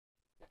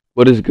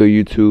What is good,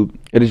 YouTube?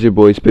 It is your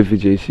boy Spiffy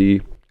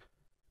JC,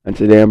 and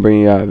today I'm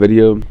bringing out a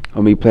video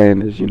of me playing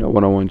this,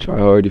 one-on-one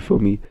Tryhard. You feel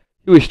me?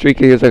 He was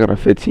streaking. He was like on a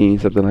 15,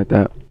 something like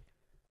that.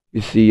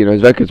 You see,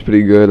 his record's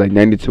pretty good, like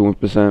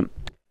 92%,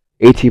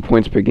 18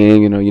 points per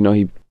game.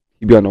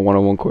 He be on the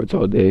one-on-one courts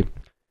all day,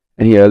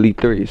 and he had Elite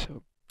 3.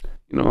 So,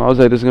 I was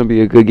like, this is gonna be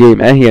a good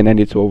game, and he had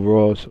 92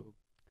 overall. So,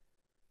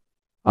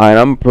 alright,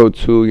 I'm a Pro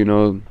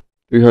 2.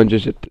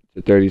 300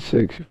 to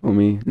 36. You feel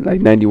me?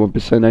 Like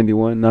 91%,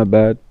 91, not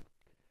bad.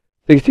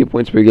 16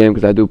 points per game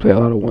because I do play a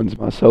lot of ones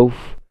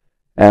myself.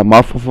 And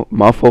my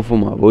fault for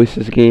my voice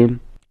this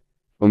game.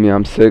 For me,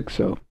 I'm sick,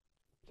 so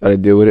try to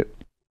deal with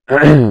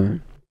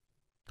it.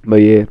 But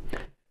yeah,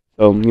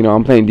 so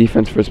I'm playing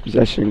defense first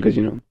possession because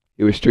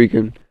he was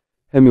streaking,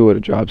 hit me with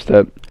a drop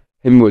step,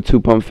 hit me with 2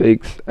 pump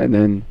fakes, and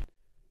then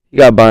he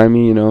got by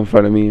me, in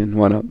front of me and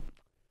went up.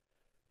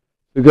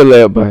 A good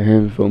layup by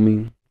him. For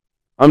me,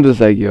 I'm just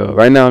like, yo,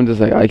 right now I'm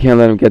just like, I can't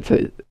let him get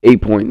to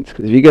 8 points.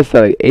 Because if he gets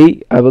to like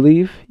 8, I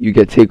believe, you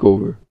get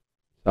takeover.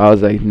 So I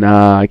was like,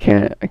 nah, I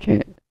can't.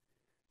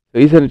 So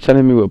he's trying to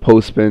hit me with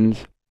post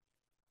spins.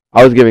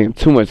 I was giving him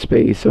too much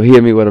space. So he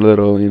hit me with a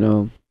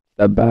little,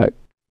 step back,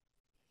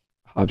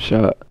 hop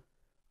shot.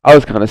 I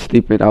was kind of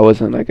sleeping. I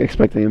wasn't like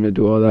expecting him to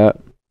do all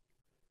that.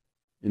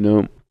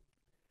 Now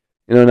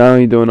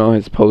he's doing all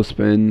his post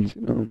spins.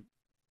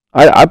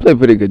 I play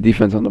pretty good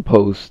defense on the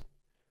post.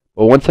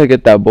 But once I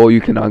get that ball,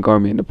 you cannot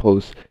guard me in the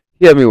post.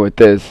 He hit me with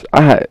this.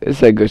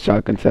 It's a good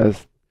shot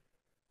contest.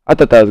 I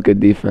thought that was good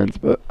defense,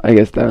 but I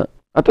thought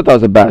that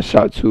was a bad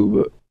shot too,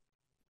 but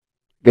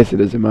I guess it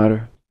doesn't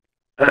matter.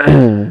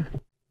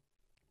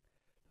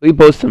 He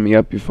posted me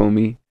up, you feel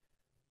me?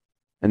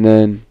 And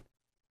then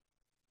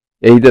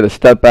he did a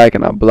step back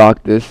and I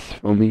blocked this,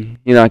 for me.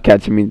 You're not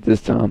catching me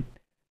this time.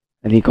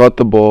 And he caught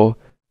the ball.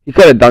 He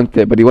could have dunked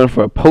it, but he went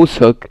for a post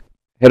hook,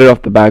 hit it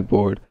off the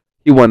backboard.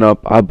 He went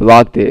up, I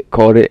blocked it,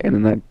 caught it, and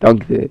then I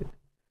dunked it.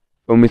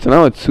 Feel me? So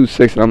now it's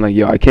 2-6, and I'm like,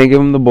 yo, I can't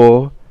give him the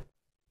ball.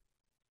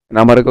 And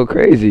I'm about to go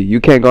crazy. You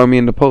can't guard me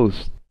in the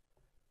post.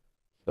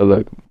 So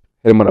look,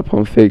 hit him on a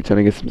pump fake, trying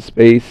to get some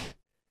space.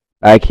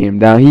 Back him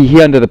down. He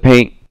under the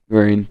paint,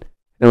 green.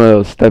 Hit him a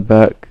little step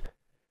back.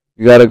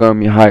 You gotta guard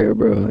me higher,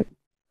 bro. Like,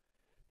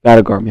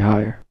 gotta guard me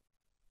higher.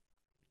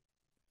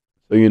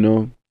 So,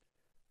 I'm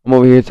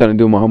over here trying to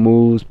do my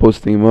moves,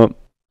 posting him up.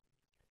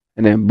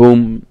 And then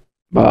boom,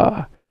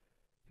 bah.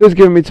 He was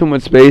giving me too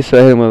much space, so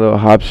I hit him with a little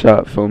hop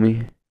shot, for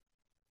me.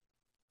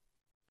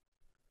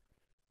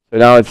 So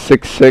now it's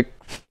 6-6.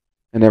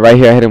 And then right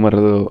here I hit him with a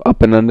little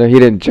up and under. He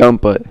didn't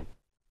jump, but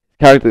his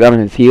character got on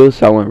his heels,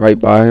 so I went right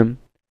by him.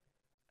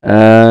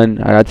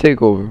 And I got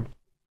takeover.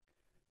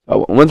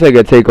 So once I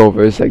get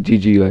takeover, it's like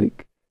GG.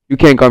 Like, you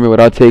can't guard me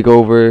without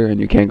takeover, and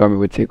you can't guard me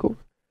with takeover.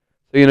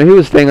 So, he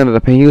was staying under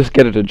the paint. He was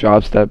scared of the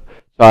drop step,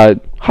 so I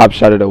hop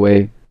shot it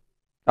away.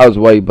 That was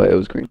white, but it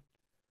was green.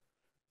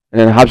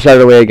 And then hop shot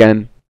it away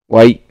again.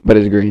 White, but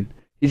it's green.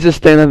 He's just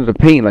standing under the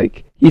paint.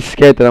 Like, he's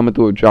scared that I'm going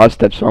to do a drop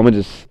step, so I'm going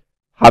to just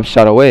hop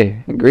shot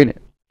away and green it.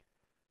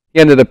 He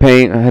entered the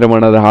paint. I hit him with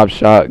another hop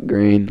shot.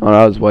 Green. Oh,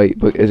 that was white,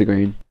 but it's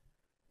green.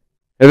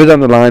 If it's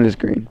on the line, it's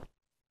green.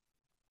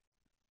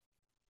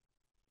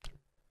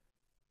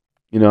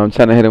 I'm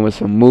trying to hit him with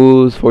some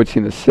moves.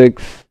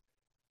 14-6.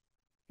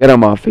 Get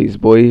on my face,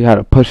 boy. Had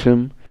to push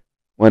him.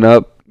 Went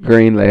up.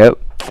 Green layup.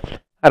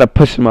 Had to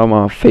push him on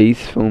my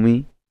face, feel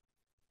me?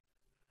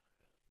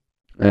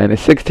 And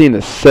it's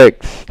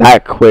 16-6.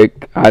 That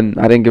quick. I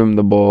didn't give him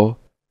the ball.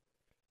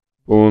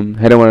 Boom.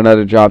 Hit him with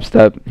another drop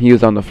step. He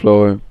was on the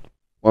floor.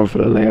 One for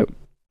the layup.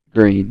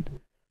 Green.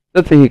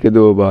 Nothing he could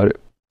do about it.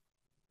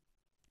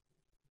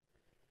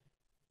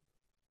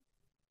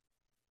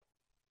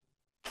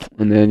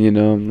 And then,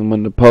 I'm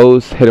on the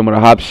post. Hit him with a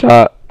hop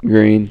shot.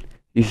 Green.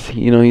 He's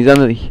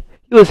under. He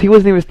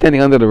wasn't even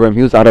standing under the rim.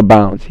 He was out of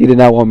bounds. He did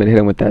not want me to hit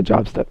him with that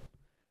drop step.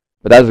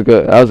 But that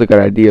was a good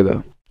idea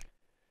though.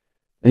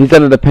 And he's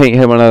under the paint,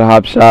 hit him another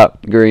hop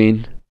shot,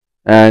 green.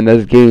 And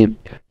that's game.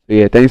 So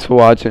yeah, thanks for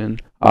watching.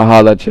 I'll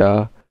holla at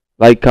y'all.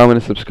 Like, comment,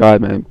 and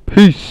subscribe, man.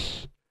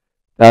 Peace.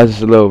 That's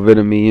just a little bit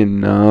of me,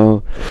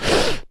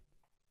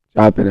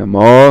 dropping him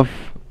off.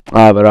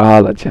 But I'll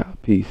holla at y'all.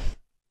 Peace.